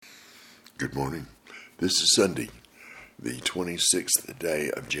Good morning. This is Sunday, the 26th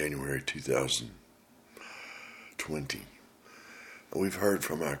day of January 2020. We've heard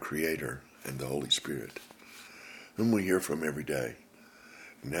from our Creator and the Holy Spirit, whom we hear from every day.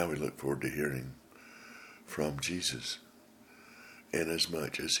 And now we look forward to hearing from Jesus,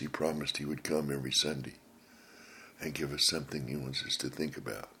 inasmuch as He promised He would come every Sunday and give us something He wants us to think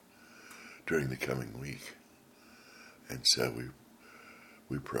about during the coming week. And so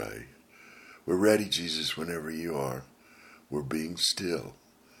we pray. We're ready, Jesus, whenever you are. We're being still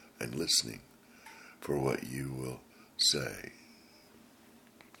and listening for what you will say.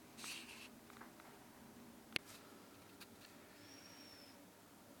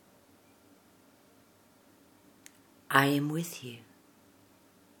 I am with you.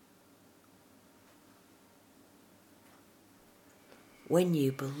 When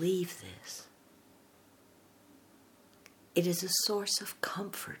you believe this, it is a source of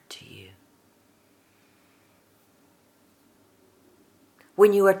comfort to you.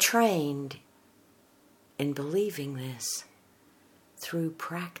 When you are trained in believing this through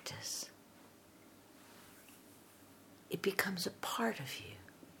practice, it becomes a part of you.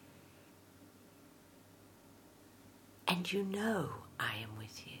 And you know I am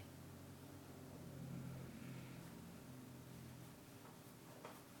with you.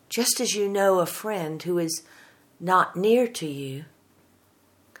 Just as you know a friend who is not near to you,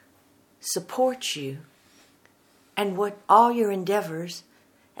 supports you, and what all your endeavors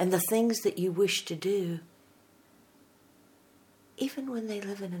and the things that you wish to do, even when they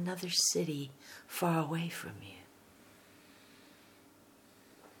live in another city far away from you.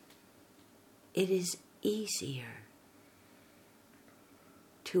 It is easier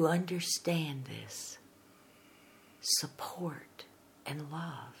to understand this support and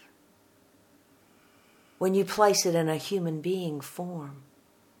love when you place it in a human being form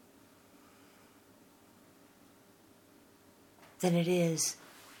than it is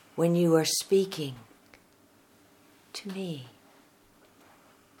when you are speaking to me.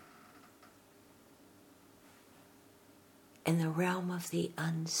 In the realm of the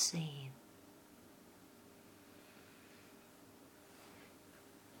unseen.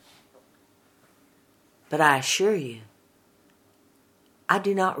 But I assure you, I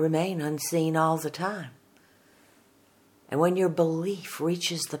do not remain unseen all the time. And when your belief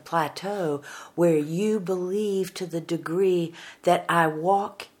reaches the plateau where you believe to the degree that I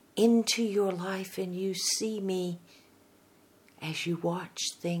walk into your life and you see me as you watch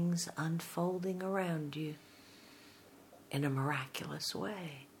things unfolding around you in a miraculous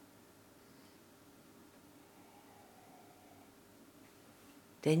way,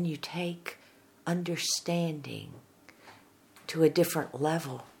 then you take understanding to a different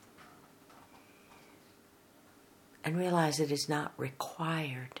level and realize it is not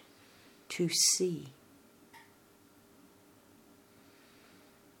required to see,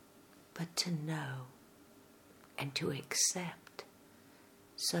 but to know and to accept,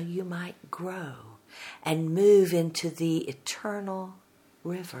 so you might grow and move into the eternal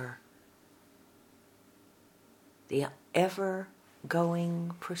river, the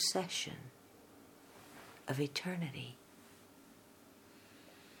ever-going procession of eternity.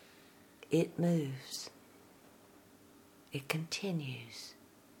 It moves. It continues,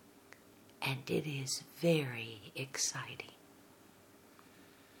 and it is very exciting.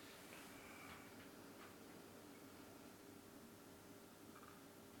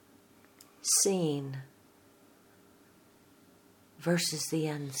 Seen versus the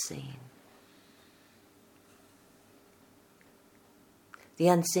unseen. The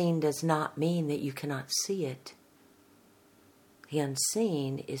unseen does not mean that you cannot see it. The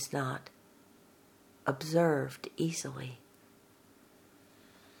unseen is not observed easily.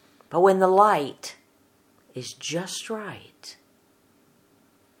 But when the light is just right,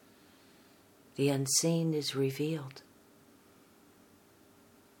 the unseen is revealed.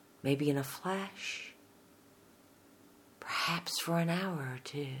 Maybe in a flash, perhaps for an hour or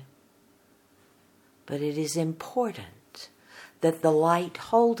two. But it is important that the light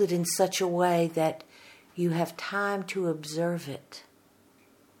hold it in such a way that you have time to observe it.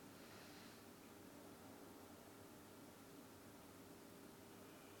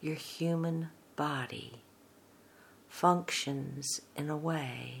 Your human body functions in a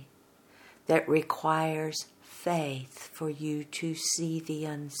way that requires faith for you to see the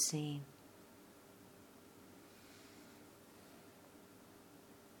unseen.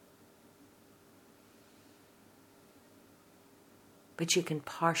 But you can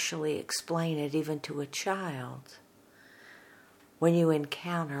partially explain it even to a child when you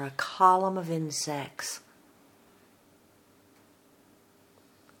encounter a column of insects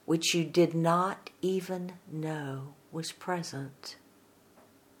which you did not even know was present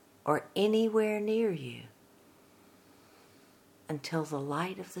or anywhere near you until the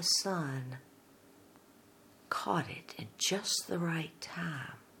light of the sun caught it in just the right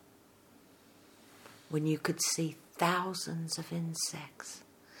time, when you could see thousands of insects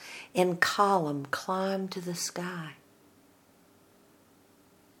in column climb to the sky.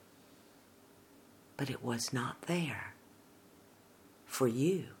 But it was not there for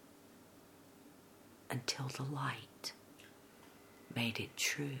you until the light made it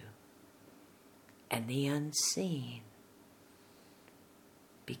true, and the unseen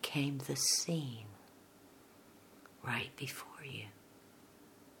became the seen right before you.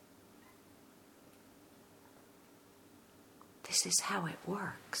 This is how it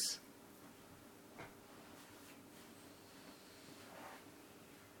works.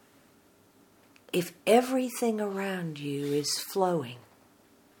 If everything around you is flowing,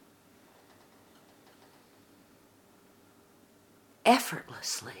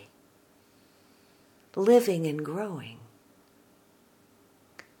 effortlessly, living and growing,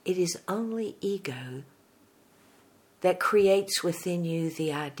 it is only ego that creates within you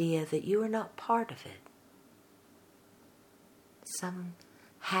the idea that you are not part of it.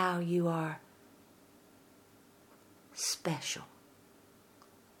 Somehow you are special,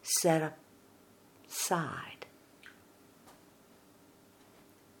 set aside.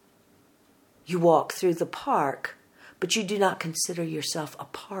 You walk through the park, but you do not consider yourself a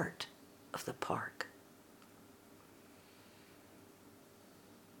part of the park.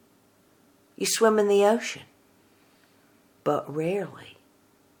 You swim in the ocean, but rarely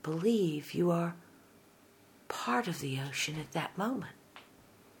believe you are part of the ocean at that moment.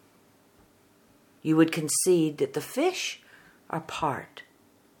 You would concede that the fish are part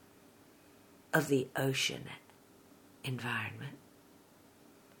of the ocean environment,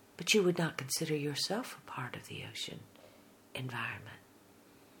 but you would not consider yourself a part of the ocean environment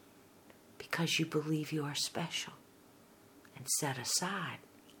because you believe you are special and set aside.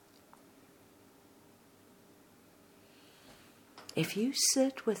 If you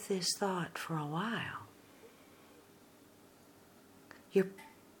sit with this thought for a while, your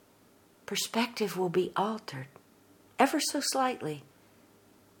perspective will be altered ever so slightly,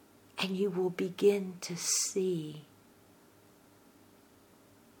 and you will begin to see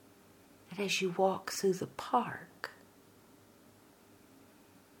that as you walk through the park,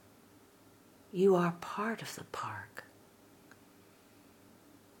 you are part of the park.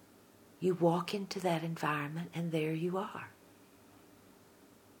 You walk into that environment, and there you are.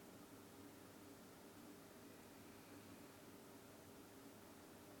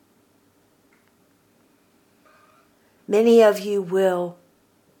 Many of you will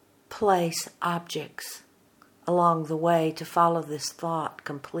place objects along the way to follow this thought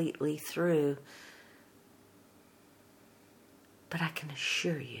completely through. But I can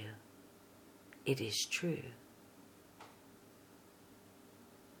assure you, it is true.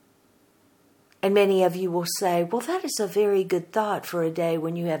 And many of you will say, well, that is a very good thought for a day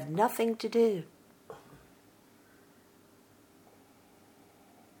when you have nothing to do.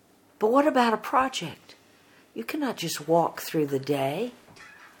 But what about a project? You cannot just walk through the day.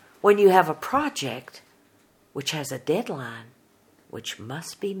 When you have a project which has a deadline, which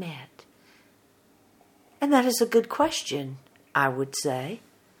must be met. And that is a good question, I would say.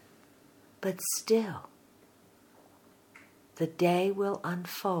 But still, the day will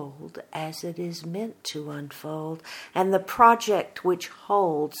unfold as it is meant to unfold, and the project which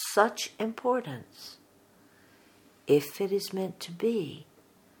holds such importance, if it is meant to be,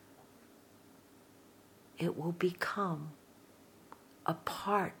 it will become a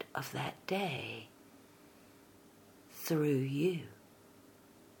part of that day through you,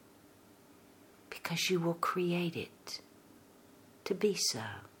 because you will create it to be so.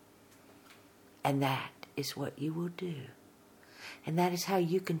 And that is what you will do. And that is how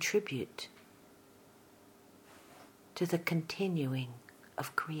you contribute to the continuing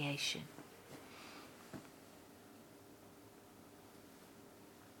of creation.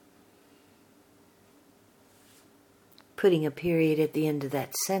 Putting a period at the end of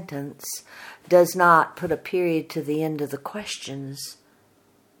that sentence does not put a period to the end of the questions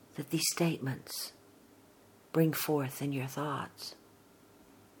that these statements bring forth in your thoughts.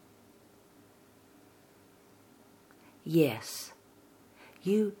 Yes,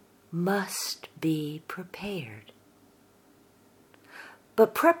 you must be prepared.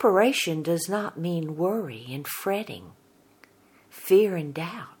 But preparation does not mean worry and fretting, fear and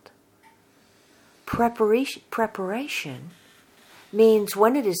doubt. Preparation means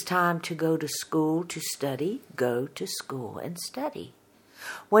when it is time to go to school to study, go to school and study.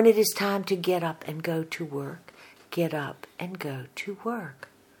 When it is time to get up and go to work, get up and go to work.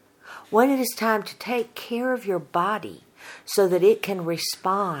 When it is time to take care of your body so that it can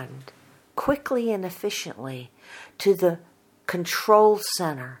respond quickly and efficiently to the control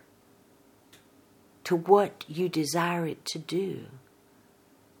center, to what you desire it to do,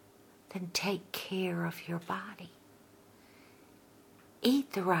 then take care of your body.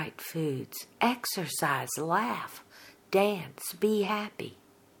 Eat the right foods, exercise, laugh, dance, be happy.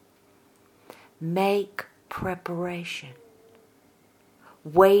 Make preparation,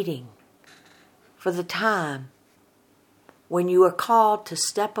 waiting for the time when you are called to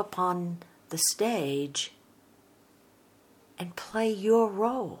step upon the stage and play your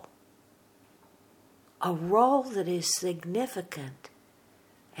role. A role that is significant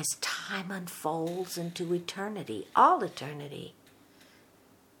as time unfolds into eternity, all eternity.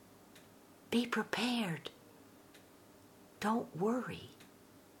 Be prepared. Don't worry.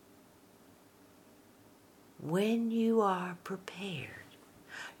 When you are prepared,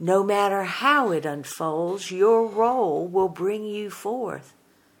 no matter how it unfolds, your role will bring you forth,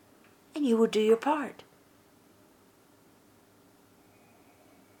 and you will do your part.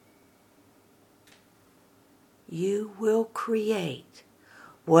 You will create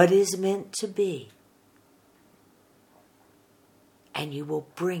what is meant to be, and you will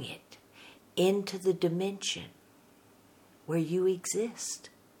bring it into the dimension where you exist.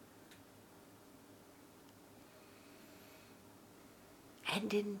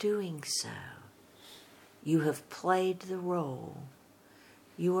 And in doing so, you have played the role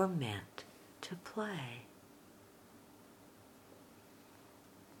you are meant to play.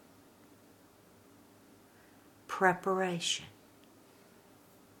 Preparation.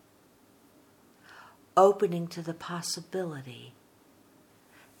 Opening to the possibility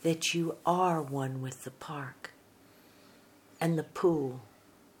that you are one with the park and the pool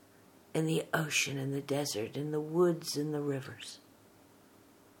and the ocean and the desert and the woods and the rivers.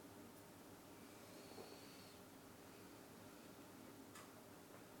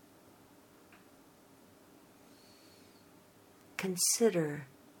 Consider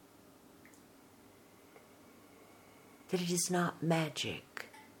that it is not magic,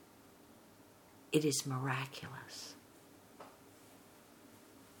 it is miraculous.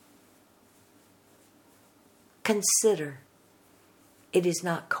 Consider it is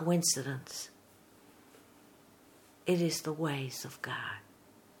not coincidence, it is the ways of God.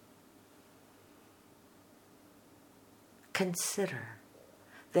 Consider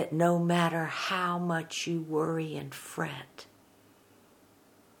that no matter how much you worry and fret,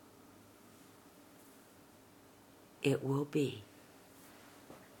 it will be.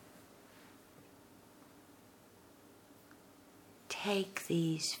 Take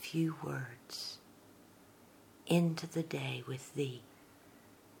these few words into the day with thee,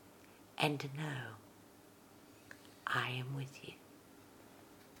 and know I am with you.